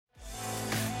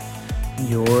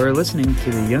You're listening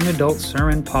to the Young Adult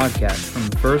Sermon Podcast from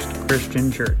First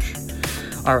Christian Church.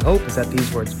 Our hope is that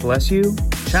these words bless you,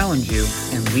 challenge you,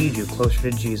 and lead you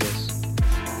closer to Jesus.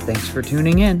 Thanks for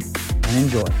tuning in and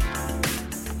enjoy.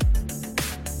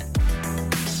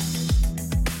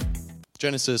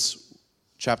 Genesis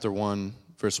chapter 1,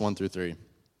 verse 1 through 3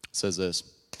 says this.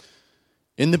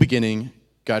 In the beginning,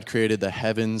 God created the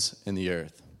heavens and the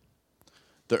earth.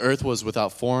 The earth was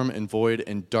without form and void,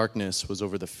 and darkness was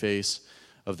over the face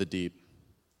of the deep.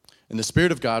 And the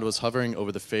Spirit of God was hovering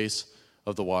over the face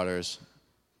of the waters.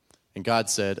 And God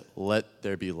said, "Let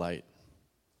there be light."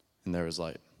 And there was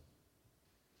light.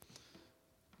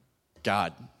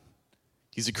 God,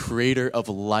 He's a creator of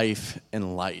life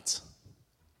and light.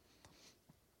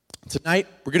 Tonight,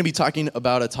 we're going to be talking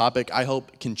about a topic I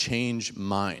hope can change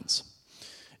minds.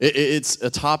 It's a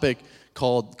topic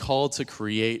called Call to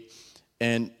Create.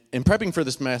 And in prepping for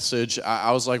this message,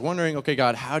 I was like wondering, okay,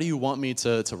 God, how do you want me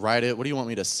to write it? What do you want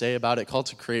me to say about it? Call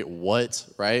to create what,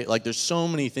 right? Like there's so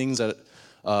many things that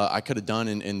I could have done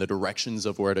in the directions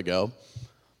of where to go.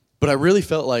 But I really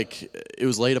felt like it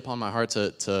was laid upon my heart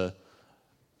to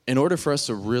in order for us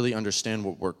to really understand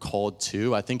what we're called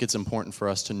to, I think it's important for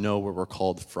us to know where we're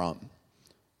called from,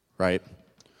 right?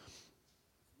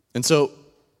 And so,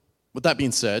 with that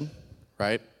being said,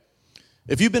 right,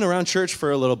 if you've been around church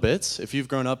for a little bit, if you've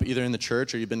grown up either in the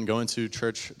church or you've been going to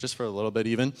church just for a little bit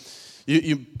even,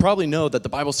 you probably know that the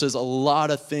Bible says a lot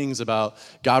of things about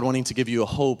God wanting to give you a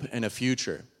hope and a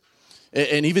future.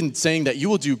 And even saying that you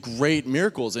will do great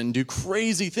miracles and do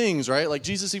crazy things, right? Like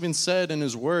Jesus even said in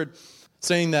his word,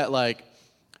 saying that like,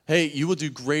 hey, you will do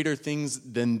greater things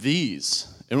than these.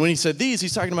 And when he said these,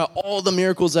 he's talking about all the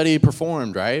miracles that he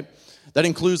performed, right? That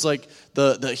includes like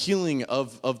the healing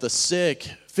of the sick,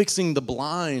 fixing the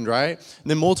blind, right? And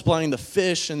then multiplying the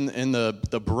fish and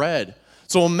the bread.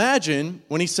 So imagine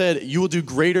when he said, you will do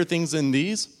greater things than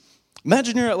these.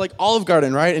 Imagine you're at like Olive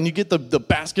Garden, right? And you get the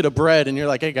basket of bread and you're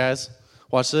like, hey guys,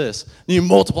 watch this. And you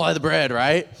multiply the bread,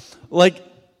 right? Like,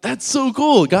 that's so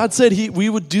cool. God said we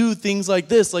would do things like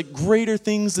this, like greater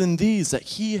things than these that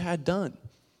he had done.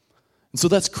 And so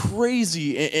that's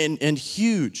crazy and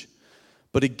huge.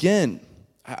 But again,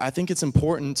 I think it's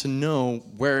important to know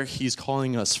where he's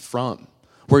calling us from,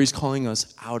 where he's calling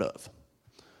us out of.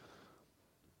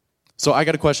 So I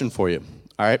got a question for you,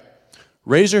 all right?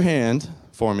 Raise your hand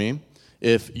for me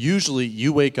if usually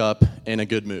you wake up in a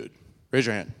good mood. Raise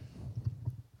your hand.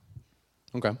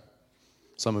 Okay.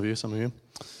 Some of you.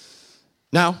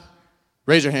 Now,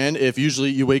 raise your hand if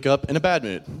usually you wake up in a bad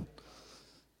mood.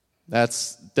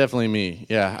 That's definitely me.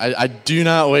 Yeah, I do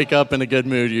not wake up in a good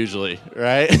mood usually,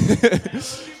 right?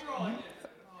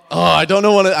 Oh, I don't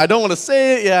want to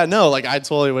say it. Yeah, no, like I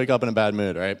totally wake up in a bad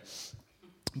mood, right?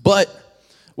 But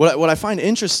what I find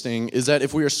interesting is that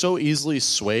if we are so easily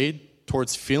swayed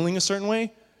towards feeling a certain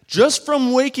way, just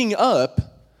from waking up,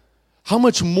 how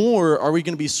much more are we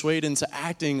going to be swayed into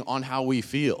acting on how we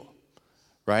feel,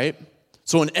 right?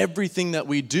 So in everything that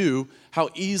we do, how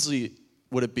easily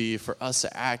would it be for us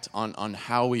to act on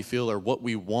how we feel or what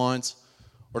we want,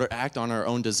 or to act on our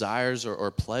own desires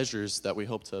or pleasures that we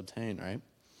hope to obtain, right?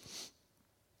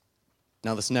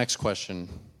 Now this next question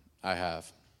I have,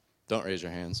 don't raise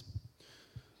your hands.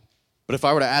 But if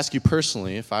I were to ask you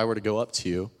personally, if I were to go up to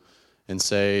you and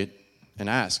say, and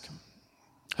ask,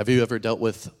 have you ever dealt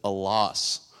with a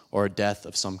loss or a death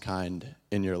of some kind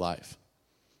in your life?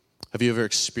 Have you ever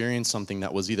experienced something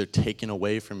that was either taken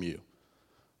away from you,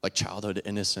 like childhood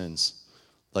innocence,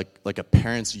 like a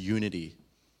parent's unity,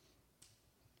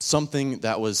 something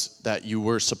that you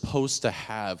were supposed to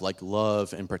have, like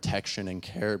love and protection and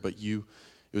care, but it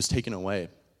was taken away?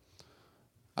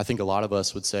 I think a lot of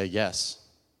us would say, yes,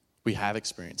 we have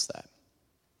experienced that.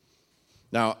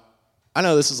 Now, I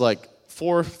know this is like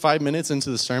 4 or 5 minutes into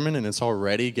the sermon, and it's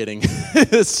already getting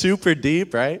super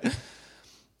deep, right?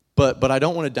 But I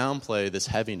don't want to downplay this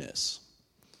heaviness.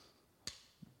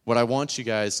 What I want you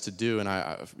guys to do, and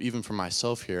I even for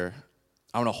myself here,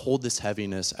 I want to hold this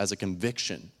heaviness as a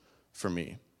conviction for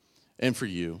me and for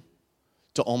you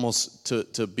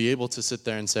to be able to sit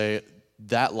there and say,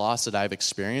 that loss that I've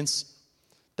experienced,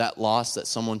 that loss that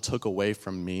someone took away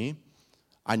from me,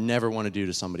 I never want to do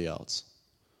to somebody else.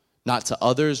 Not to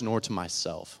others, nor to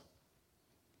myself.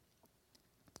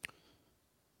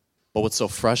 But what's so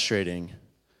frustrating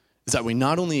is that we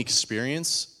not only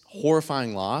experience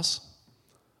horrifying loss,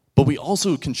 but we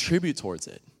also contribute towards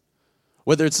it.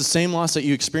 Whether it's the same loss that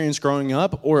you experienced growing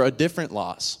up or a different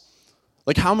loss.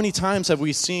 Like how many times have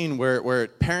we seen where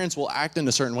parents will act in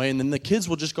a certain way and then the kids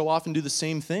will just go off and do the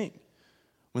same thing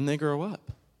when they grow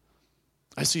up?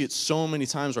 I see it so many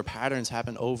times where patterns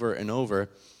happen over and over.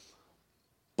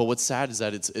 But what's sad is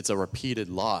that it's a repeated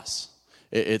loss.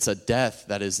 It's a death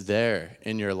that is there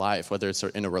in your life, whether it's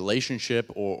in a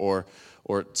relationship or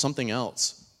something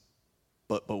else.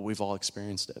 But we've all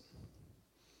experienced it.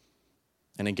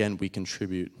 And again, we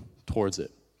contribute towards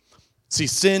it. See,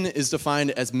 sin is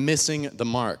defined as missing the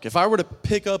mark. If I were to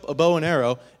pick up a bow and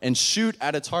arrow and shoot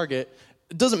at a target,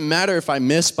 it doesn't matter if I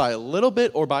miss by a little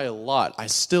bit or by a lot. I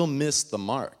still miss the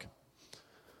mark.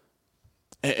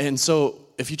 And so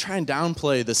if you try and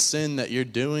downplay the sin that you're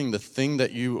doing, the thing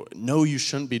that you know you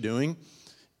shouldn't be doing,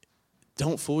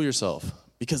 don't fool yourself,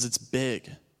 because it's big.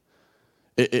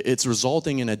 It's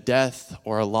resulting in a death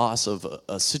or a loss of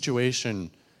a situation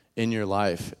in your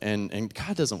life. And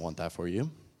God doesn't want that for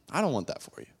you. I don't want that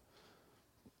for you.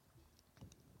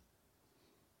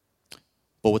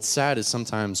 But what's sad is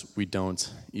sometimes we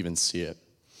don't even see it.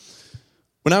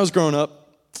 When I was growing up,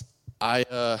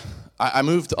 I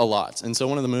moved a lot. And so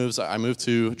one of the moves, I moved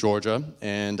to Georgia,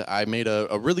 and I made a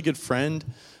really good friend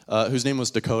whose name was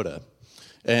Dakota.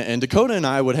 And Dakota and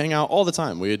I would hang out all the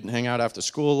time. We'd hang out after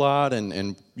school a lot,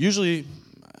 and usually,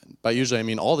 by usually I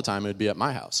mean all the time, it would be at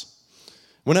my house.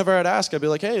 Whenever I'd ask, I'd be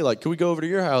like, hey, like, could we go over to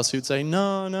your house? He would say,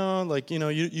 no, like,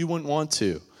 you wouldn't want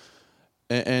to.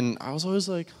 And I was always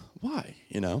like, why,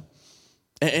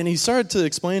 And he started to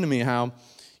explain to me how,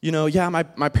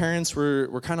 my parents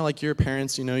were kind of like your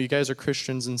parents, you guys are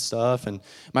Christians and stuff, and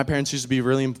my parents used to be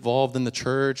really involved in the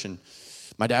church, and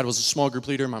my dad was a small group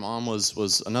leader, my mom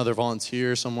was another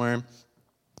volunteer somewhere,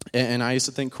 and I used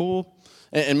to think, cool.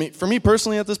 And for me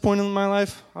personally at this point in my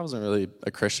life, I wasn't really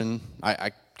a Christian.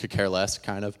 I could care less,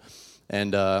 kind of.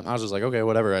 And I was just like, okay,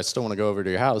 whatever. I still want to go over to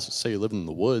your house. Say you live in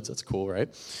the woods. That's cool, right?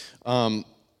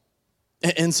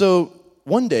 And so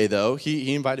one day, though,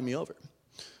 he invited me over.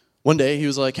 One day, he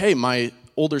was like, hey, my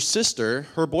older sister,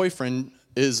 her boyfriend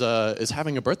is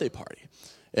having a birthday party.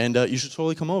 And you should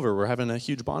totally come over. We're having a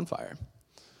huge bonfire.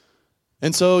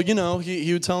 And so,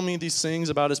 he would tell me these things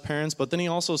about his parents, but then he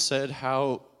also said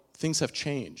how things have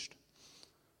changed.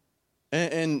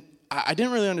 And I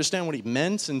didn't really understand what he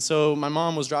meant, and so my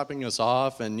mom was dropping us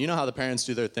off, and you know how the parents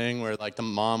do their thing where, like, the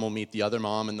mom will meet the other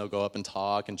mom, and they'll go up and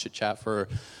talk and chit-chat for,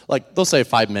 like, they'll say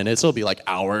 5 minutes. It'll be, like,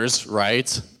 hours,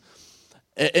 right?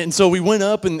 And so we went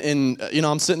up, and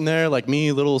I'm sitting there, like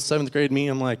me, little 7th grade me,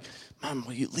 I'm like, Mom,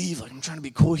 will you leave? Like, I'm trying to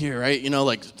be cool here, right?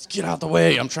 Like, get out the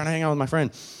way. I'm trying to hang out with my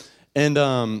friend. And,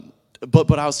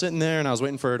 but I was sitting there, and I was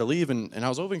waiting for her to leave, and I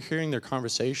was overhearing their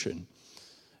conversation.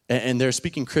 And they're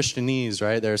speaking Christianese,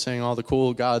 right? They're saying all the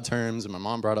cool God terms, and my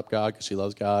mom brought up God because she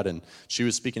loves God, and she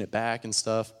was speaking it back and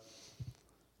stuff.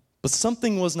 But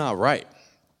something was not right.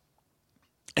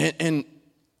 And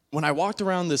when I walked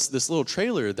around this little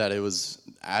trailer that it was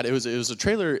at, it was a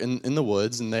trailer in the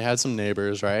woods, and they had some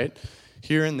neighbors, right,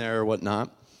 here and there or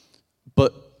whatnot.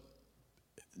 But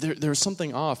there was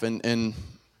something off, and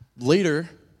later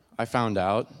I found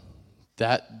out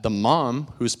that the mom,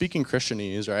 who was speaking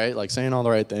Christianese, right, like saying all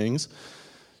the right things,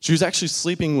 she was actually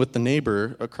sleeping with the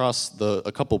neighbor across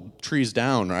a couple trees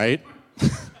down, right?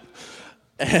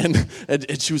 and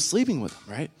she was sleeping with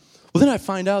him, right? Well, then I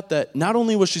find out that not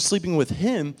only was she sleeping with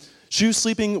him, she was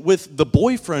sleeping with the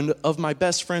boyfriend of my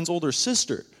best friend's older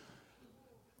sister.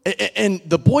 And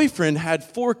the boyfriend had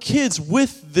 4 kids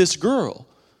with this girl.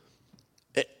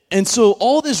 And so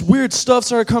all this weird stuff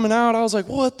started coming out. I was like,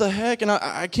 what the heck? And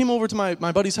I came over to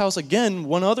my buddy's house again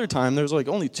one other time. There was like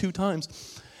only 2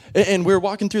 times. And we were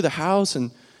walking through the house,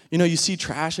 and, you see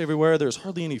trash everywhere. There's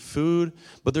hardly any food,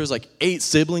 but there's like 8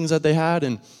 siblings that they had.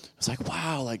 And it's like,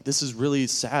 wow, like this is really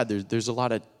sad. There's a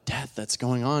lot of death that's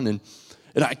going on. And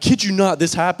I kid you not,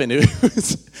 this happened.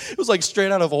 It was like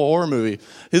straight out of a horror movie.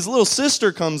 His little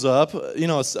sister comes up,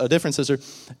 a different sister,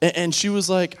 and she was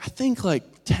like, I think like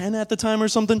 10 at the time or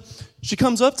something. She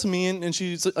comes up to me, and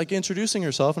she's like introducing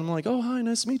herself, and I'm like, oh, hi,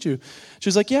 nice to meet you.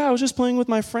 She's like, yeah, I was just playing with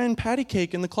my friend Patty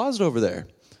Cake in the closet over there.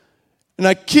 And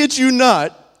I kid you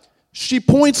not, she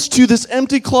points to this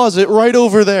empty closet right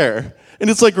over there, and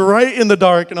it's like right in the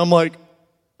dark, and I'm like,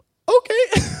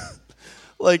 okay.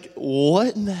 Like,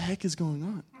 what in the heck is going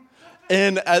on?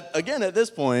 And at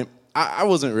this point, I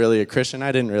wasn't really a Christian.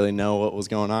 I didn't really know what was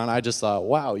going on. I just thought,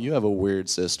 wow, you have a weird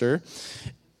sister.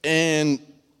 And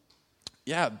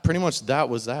yeah, pretty much that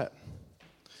was that.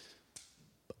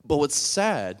 But what's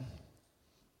sad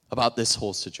about this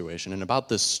whole situation and about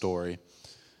this story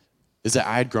is that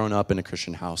I had grown up in a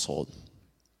Christian household.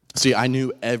 See, I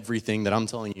knew everything that I'm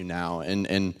telling you now,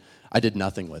 and I did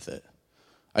nothing with it.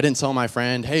 I didn't tell my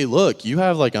friend, hey, look, you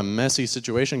have like a messy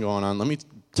situation going on. Let me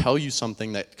tell you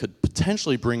something that could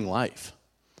potentially bring life.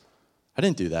 I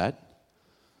didn't do that.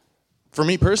 For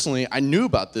me personally, I knew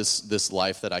about this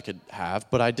life that I could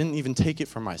have, but I didn't even take it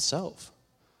for myself.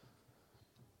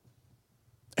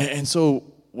 And so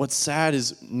what's sad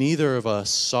is neither of us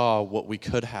saw what we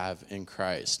could have in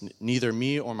Christ, neither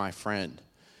me or my friend,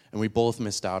 and we both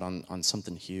missed out on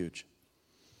something huge.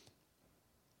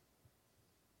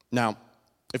 Now,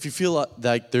 if you feel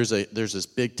like there's this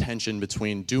big tension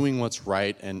between doing what's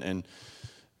right and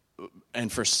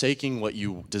forsaking what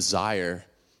you desire,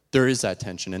 there is that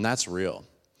tension, and that's real.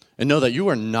 And know that you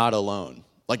are not alone.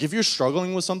 Like if you're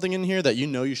struggling with something in here that you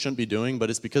know you shouldn't be doing, but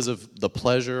it's because of the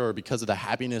pleasure or because of the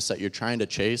happiness that you're trying to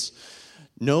chase,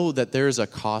 know that there is a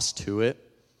cost to it,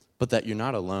 but that you're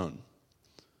not alone.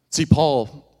 See,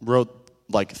 Paul wrote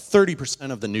like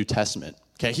 30% of the New Testament.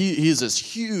 Okay, he's this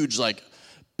huge, like,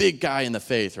 big guy in the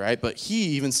faith, right? But he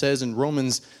even says in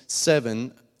Romans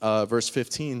 7, verse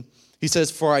 15, he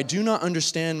says, "For I do not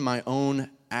understand my own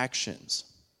actions.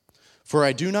 For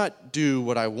I do not do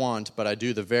what I want, but I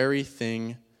do the very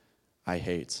thing I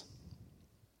hate."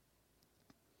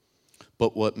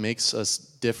 But what makes us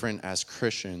different as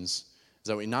Christians is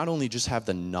that we not only just have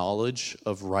the knowledge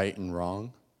of right and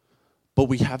wrong, but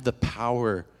we have the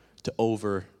power to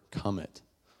overcome it.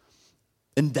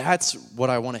 And that's what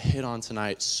I want to hit on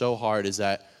tonight so hard, is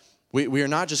that we are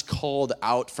not just called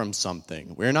out from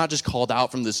something. We're not just called out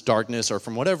from this darkness or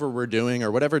from whatever we're doing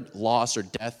or whatever loss or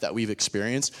death that we've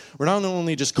experienced. We're not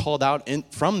only just called out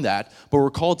from that, but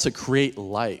we're called to create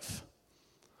life.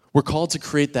 We're called to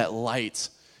create that light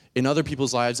in other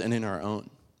people's lives and in our own.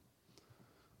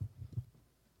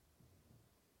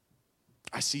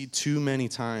 I see too many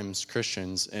times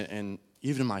Christians, and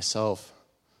even myself,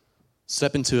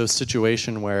 step into a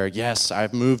situation where, yes,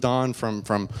 I've moved on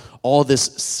from all this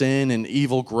sin and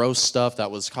evil, gross stuff that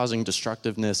was causing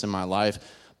destructiveness in my life,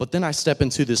 but then I step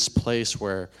into this place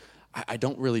where I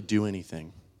don't really do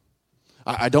anything.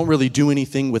 I don't really do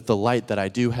anything with the light that I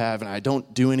do have, and I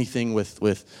don't do anything with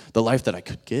the life that I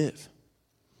could give,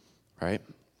 right?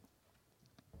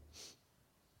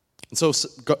 And so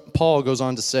Paul goes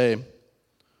on to say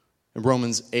in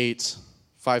Romans 8,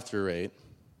 5 through 8,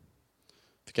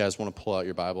 if you guys want to pull out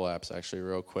your Bible apps actually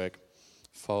real quick,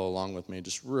 follow along with me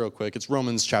just real quick. It's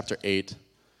Romans chapter 8,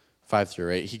 5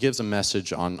 through 8. He gives a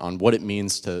message on what it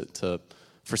means to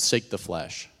forsake the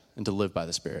flesh and to live by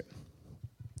the Spirit.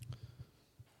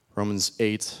 Romans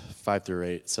 8, 5 through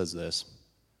 8 says this: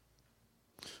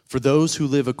 "For those who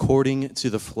live according to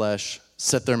the flesh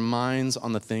set their minds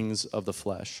on the things of the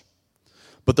flesh.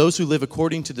 But those who live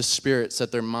according to the Spirit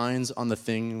set their minds on the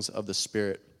things of the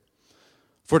Spirit.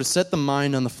 For to set the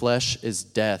mind on the flesh is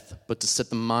death, but to set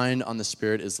the mind on the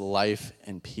Spirit is life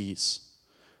and peace.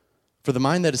 For the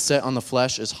mind that is set on the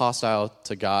flesh is hostile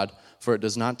to God, for it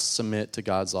does not submit to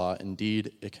God's law.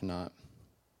 Indeed, it cannot.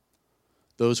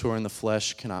 Those who are in the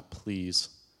flesh cannot please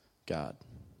God."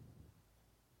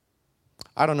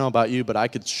 I don't know about you, but I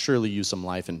could surely use some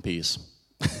life and peace.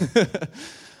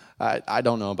 I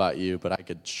don't know about you, but I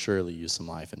could surely use some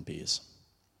life and peace.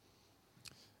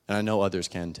 And I know others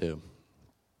can too.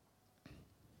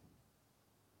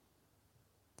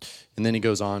 And then he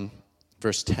goes on,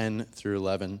 verse 10 through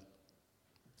 11.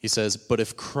 He says, "But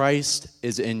if Christ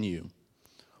is in you,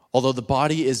 although the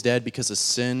body is dead because of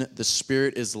sin, the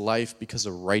Spirit is life because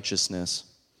of righteousness.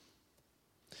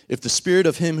 If the Spirit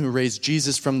of him who raised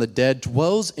Jesus from the dead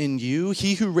dwells in you,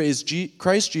 he who raised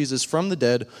Christ Jesus from the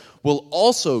dead will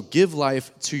also give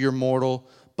life to your mortal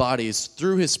bodies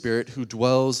through his Spirit who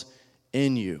dwells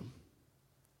in you."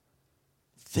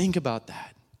 Think about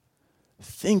that.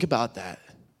 Think about that.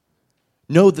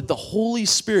 Know that the Holy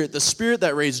Spirit, the Spirit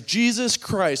that raised Jesus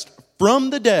Christ from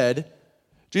the dead,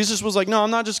 Jesus was like, no,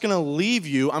 I'm not just going to leave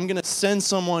you. I'm going to send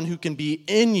someone who can be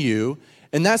in you.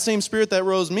 And that same Spirit that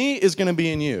rose me is going to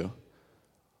be in you.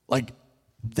 Like,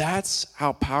 that's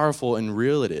how powerful and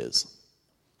real it is.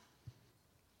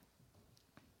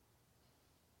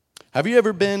 Have you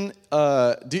ever been,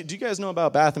 do you guys know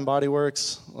about Bath & Body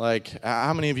Works? Like,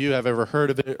 how many of you have ever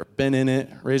heard of it or been in it?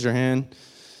 Raise your hand.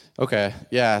 Okay,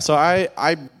 yeah. So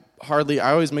I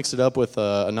always mix it up with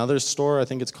another store. I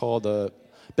think it's called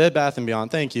Bed Bath & Beyond.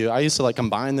 Thank you. I used to like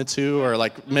combine the two or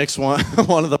like mix one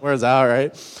of the words out,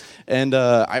 right? And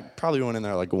I probably went in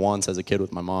there like once as a kid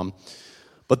with my mom.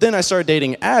 But then I started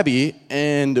dating Abby,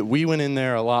 and we went in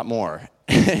there a lot more.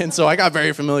 And so I got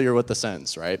very familiar with the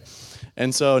scents, right?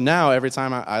 And so now every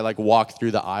time I like walk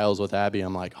through the aisles with Abby,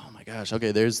 I'm like, oh my gosh,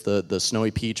 okay, there's the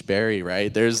snowy peach berry,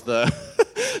 right? There's the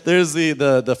there's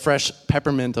the fresh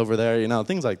peppermint over there, you know,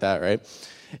 things like that, right?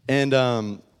 And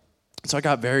so I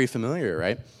got very familiar,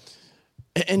 right?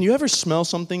 And you ever smell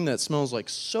something that smells like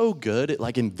so good, it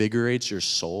like invigorates your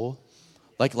soul?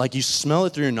 Like you smell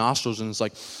it through your nostrils, and it's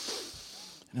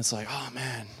like, oh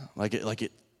man, like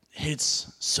it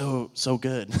hits so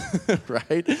good,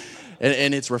 right?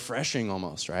 And it's refreshing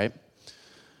almost, right?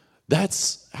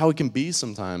 That's how it can be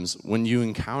sometimes when you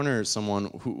encounter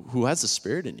someone who has the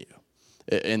Spirit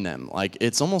in them. Like,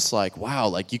 it's almost like, wow,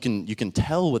 like you can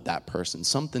tell with that person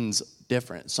something's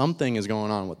different. Something is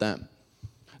going on with them.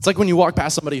 It's like when you walk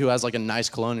past somebody who has like a nice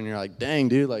cologne and you're like, dang,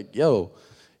 dude, like, yo,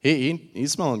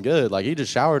 he's smelling good. Like, he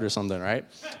just showered or something, right?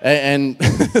 And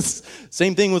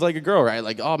same thing with like a girl, right?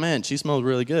 Like, oh man, she smells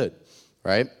really good,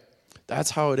 right?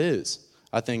 That's how it is,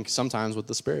 I think, sometimes with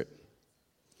the Spirit.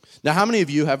 Now, how many of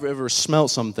you have ever smelled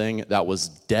something that was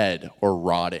dead or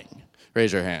rotting?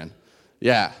 Raise your hand.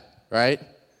 Yeah, right?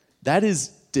 That is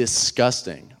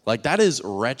disgusting. Like, that is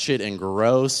wretched and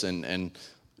gross and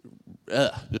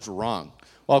it's wrong.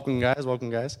 Welcome,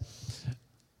 guys.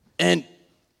 And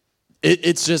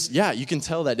it's just, yeah, you can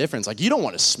tell that difference. Like, you don't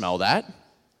want to smell that.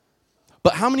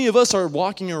 But how many of us are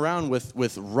walking around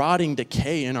with rotting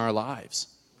decay in our lives?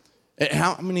 And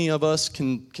how many of us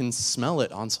can smell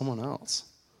it on someone else?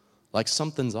 Like,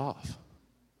 something's off.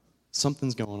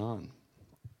 Something's going on.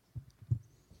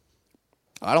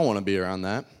 I don't want to be around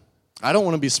that. I don't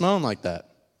want to be smelling like that.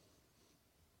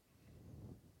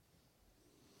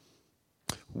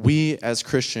 We as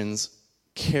Christians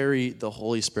carry the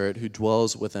Holy Spirit who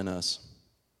dwells within us.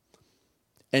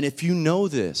 And if you know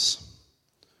this,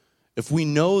 if we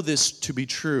know this to be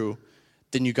true,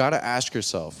 then you got to ask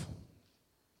yourself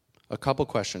a couple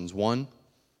questions. One,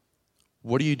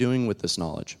 what are you doing with this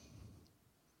knowledge?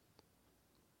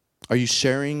 Are you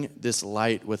sharing this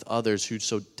light with others who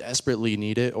so desperately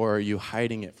need it, or are you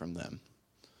hiding it from them?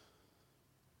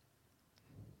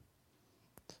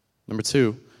 Number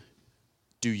two,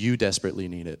 do you desperately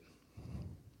need it?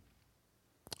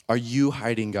 Are you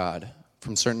hiding God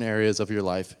from certain areas of your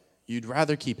life you'd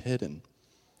rather keep hidden?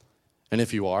 And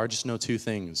if you are, just know two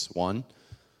things. One,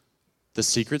 the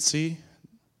secrecy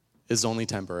is only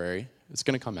temporary. It's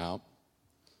going to come out.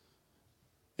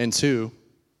 And two,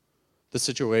 the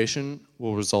situation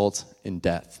will result in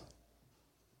death.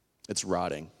 It's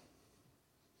rotting.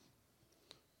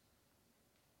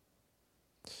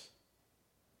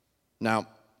 Now,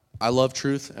 I love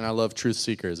truth and I love truth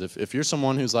seekers. If you're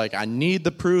someone who's like, I need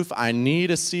the proof, I need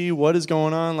to see what is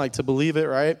going on, like to believe it,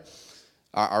 right?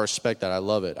 I respect that. I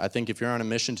love it. I think if you're on a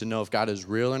mission to know if God is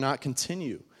real or not,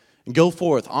 continue. And go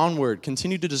forth, onward.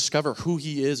 Continue to discover who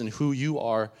he is and who you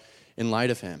are in light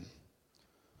of him.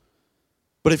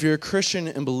 But if you're a Christian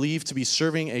and believe to be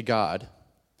serving a God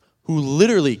who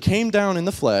literally came down in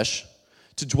the flesh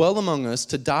to dwell among us,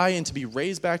 to die and to be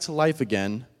raised back to life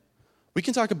again, we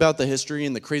can talk about the history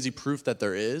and the crazy proof that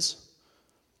there is.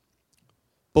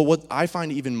 But what I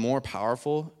find even more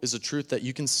powerful is the truth that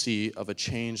you can see of a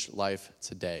changed life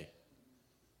today.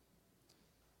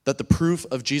 That the proof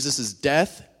of Jesus'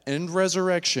 death and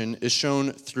resurrection is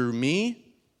shown through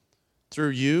me, through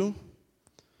you,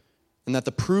 and that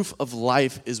the proof of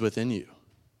life is within you.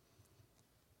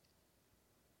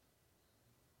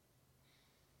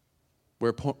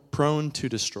 We're prone to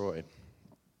destroy.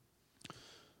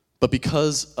 But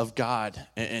because of God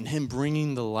and him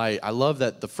bringing the light, I love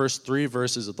that the first 3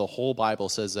 verses of the whole Bible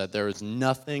says that there was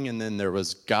nothing and then there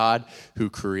was God who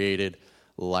created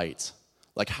light.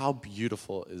 Like, how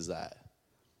beautiful is that?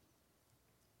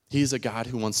 He's a God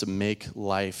who wants to make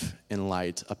life and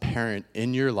light apparent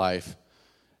in your life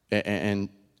and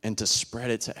to spread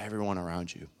it to everyone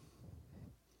around you.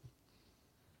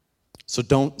 So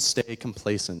don't stay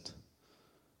complacent,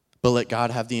 but let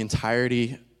God have the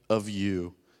entirety of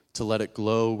you to let it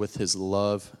glow with his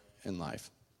love and life.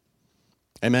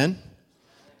 Amen?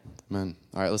 Amen.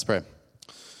 All right, let's pray.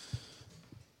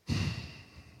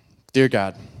 Dear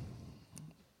God,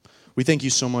 we thank you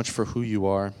so much for who you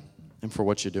are and for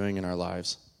what you're doing in our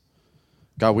lives.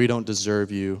 God, we don't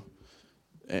deserve you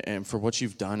and for what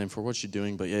you've done and for what you're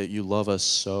doing, but yet you love us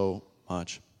so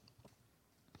much.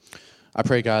 I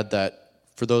pray, God, that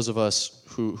for those of us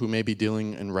who may be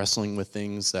dealing and wrestling with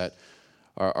things that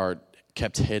are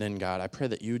kept hidden, God, I pray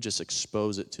that you just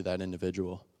expose it to that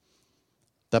individual.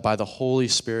 That by the Holy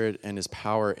Spirit and his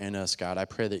power in us, God, I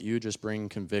pray that you just bring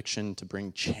conviction to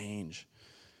bring change.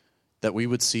 That we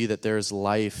would see that there is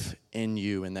life in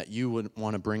you and that you would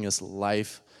want to bring us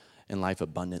life and life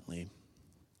abundantly.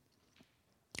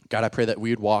 God, I pray that we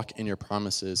would walk in your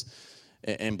promises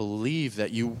and believe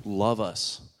that you love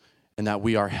us and that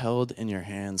we are held in your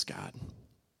hands, God.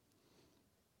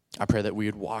 I pray that we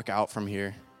would walk out from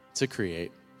here to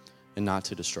create and not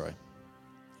to destroy.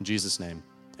 In Jesus' name,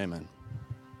 amen.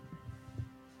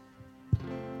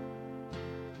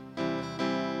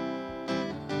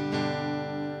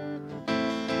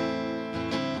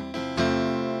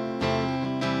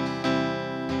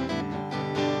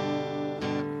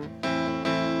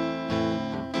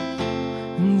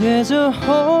 There's a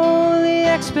holy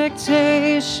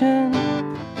expectation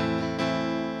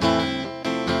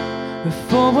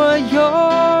for what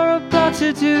you're about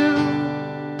to do,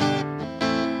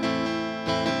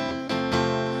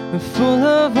 full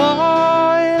of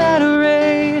awe and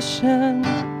adoration.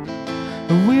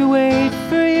 We wait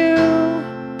for you,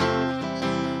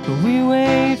 we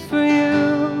wait for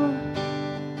you.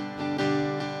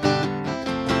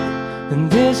 And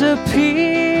there's a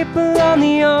people on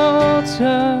the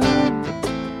altar,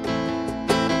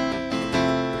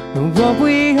 and what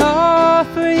we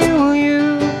offer you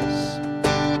use.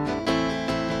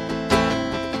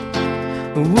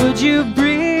 Would you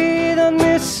breathe on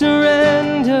this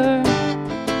surrender?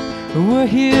 We're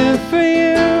here for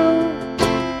you,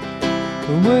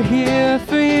 we're here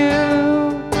for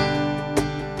you.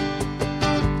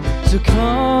 So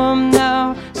come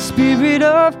now, Spirit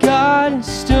of God,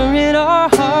 stir in our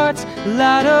hearts,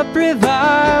 light up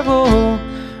revival.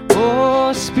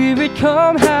 Oh, Spirit,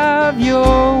 come have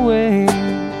your way.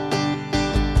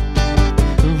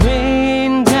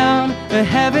 Rain down a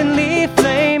heavenly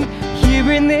flame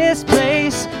here in this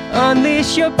place,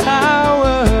 unleash your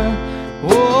power.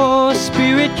 Oh,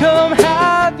 Spirit, come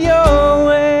have your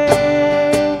way.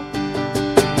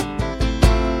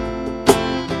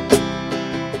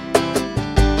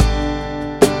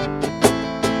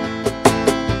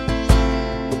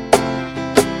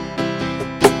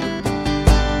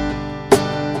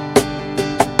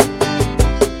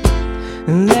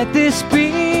 Let this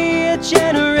be a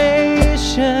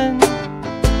generation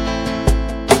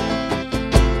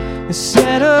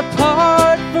set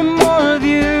apart for more of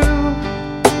you,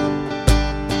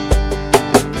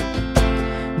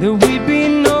 that we'd be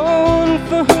known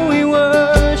for who we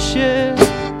worship.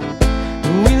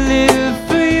 We live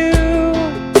for you,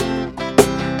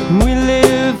 we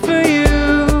live for you,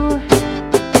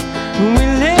 we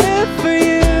live for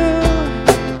you,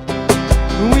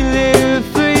 we live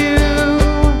for you.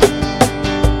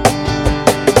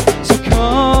 So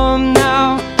come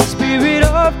now, Spirit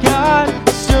of God,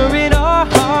 stir in our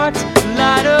hearts,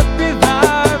 light up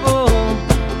revival.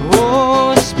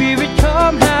 Oh, Spirit,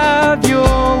 come have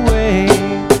your way.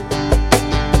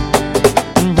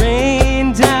 And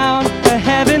rain down a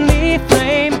heavenly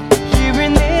flame here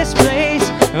in this place,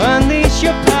 unleash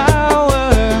your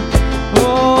power.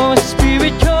 Oh,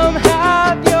 Spirit, come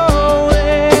have your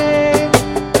way.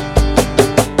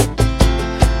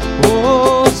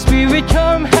 Oh, Spirit,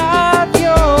 come have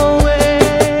your way.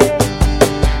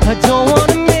 I don't want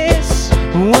to miss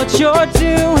what you're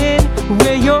doing,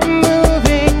 where you're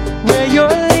moving, where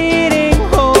you're leading,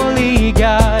 Holy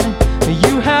God.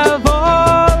 You have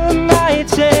all of my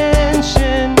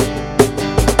attention.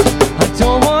 I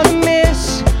don't want to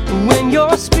miss when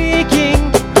you're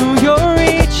speaking, who you're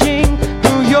reaching,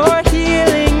 who you're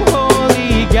healing,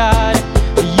 Holy God.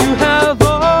 You have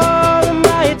all of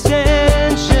my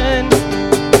attention.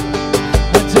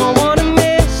 I don't want to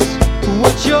miss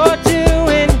what you're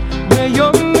doing, where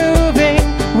you're moving,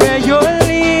 where you're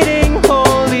leading,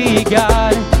 Holy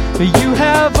God. You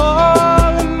have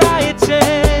all of my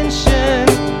attention.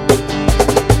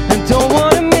 I don't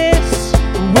want to miss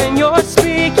when you're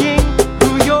speaking, who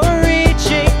you're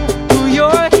reaching, who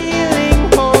you're healing,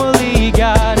 Holy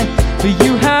God.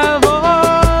 You have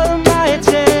all of my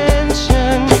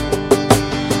attention.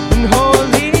 And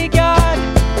Holy God,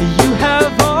 you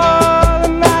have all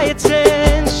of my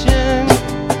attention.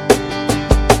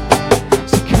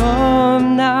 So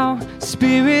come now,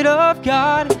 Spirit of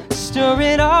God, stir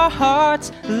in our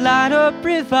hearts, light up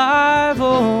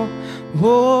revival.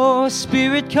 Oh,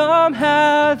 Spirit, come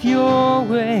have your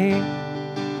way.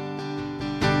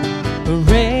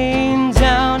 Rain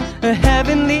down a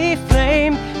heavenly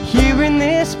flame here in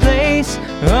this place,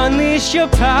 unleash your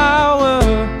power.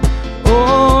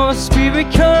 Oh,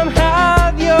 Spirit, come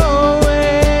have your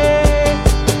way.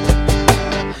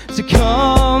 So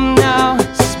come now,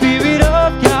 Spirit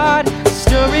of God,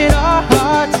 stir in our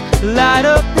hearts, light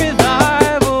up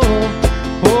revival.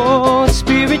 Oh,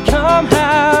 Spirit, come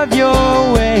have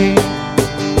your way.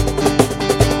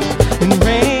 And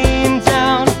rain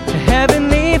down a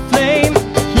heavenly flame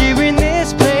here in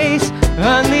this place,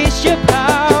 unleash your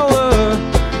power.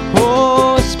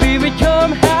 Oh, Spirit,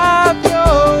 come have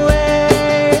your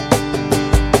way.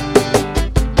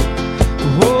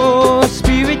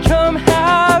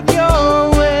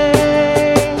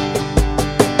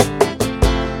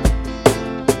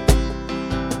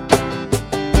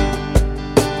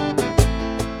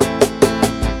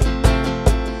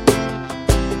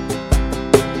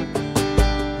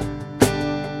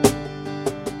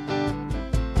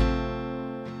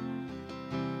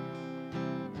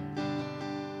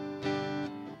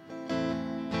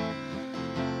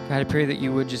 God, I pray that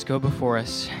you would just go before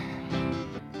us.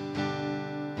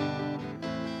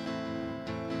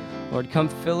 Lord, come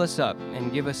fill us up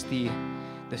and give us the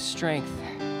strength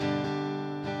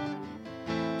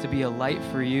to be a light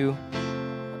for you,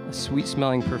 a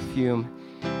sweet-smelling perfume,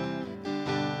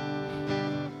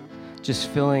 just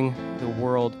filling the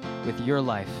world with your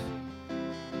life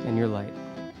and your light.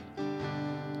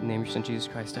 In the name of your Son, Jesus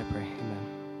Christ, I pray. Amen.